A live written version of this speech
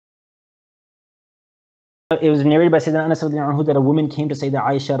it was narrated by Sayyidina Anas radiallahu anhu that a woman came to Sayyidina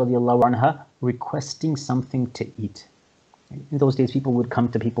Aisha radiallahu anha requesting something to eat. In those days, people would come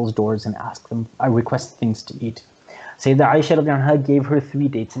to people's doors and ask them, I request things to eat. Sayyidina Aisha radiallahu anha gave her 3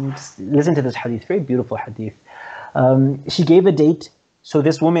 dates. And just listen to this hadith, very beautiful hadith. She gave a date. So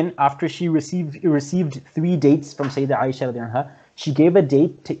this woman, after she received 3 dates from Sayyidina Aisha radiallahu anha, she gave a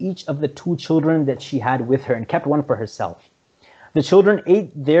date to each of the 2 children that she had with her and kept one for herself. The children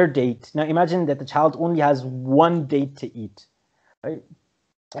ate their date. Now imagine that the child only has 1 date to eat, right?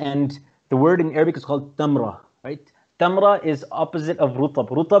 And the word in Arabic is called tamra, right? Tamra is opposite of rutab.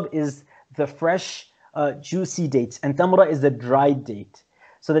 Rutab is the fresh, juicy dates, and tamra is the dried date.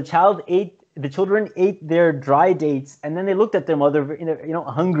 So the children ate their dry dates, and then they looked at their mother,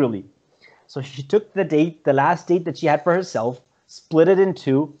 hungrily. So she took the date, the last date that she had for herself, split it in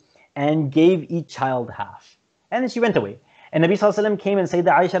 2, and gave each child half. And then she went away. And Nabi Sallallahu Alaihi Wasallam came and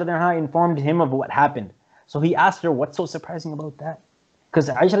Sayyidah Aisha radiallahu anha informed him of what happened. So he asked her, what's so surprising about that? Because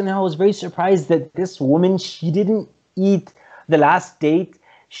Aisha radiallahu anha was very surprised that this woman, she didn't eat the last date.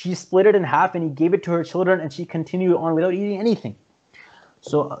 She split it in half and he gave it to her children and she continued on without eating anything.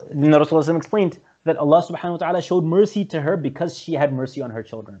 So then the Rasulullah explained that Allah subhanahu wa ta'ala showed mercy to her because she had mercy on her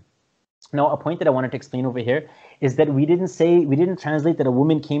children. Now, a point that I wanted to explain over here is that we didn't translate that a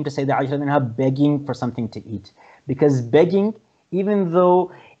woman came to Sayyidah Aisha radiallahu anha begging for something to eat. Because begging, even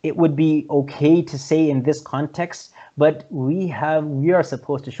though it would be okay to say in this context, but we are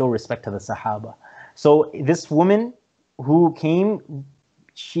supposed to show respect to the Sahaba. So this woman who came,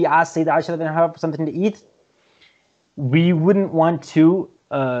 she asked Sayyidah Aisha radiallahu anha for something to eat. We wouldn't want to,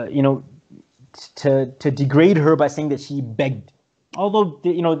 to degrade her by saying that she begged. Although,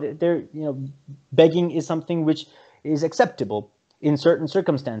 begging is something which is acceptable in certain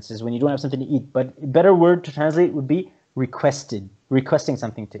circumstances when you don't have something to eat. But a better word to translate would be requesting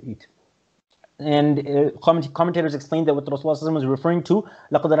something to eat. And commentators explained that what the Rasulullah was referring to,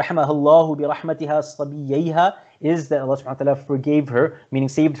 لَقَدْ رَحْمَهَا اللَّهُ بِرَحْمَتِهَا صَبِيَّيْهَا, is that Allah subhanahu wa ta'ala forgave her, meaning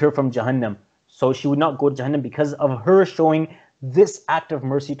saved her from Jahannam. So she would not go to Jahannam because of her showing this act of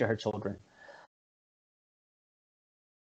mercy to her children.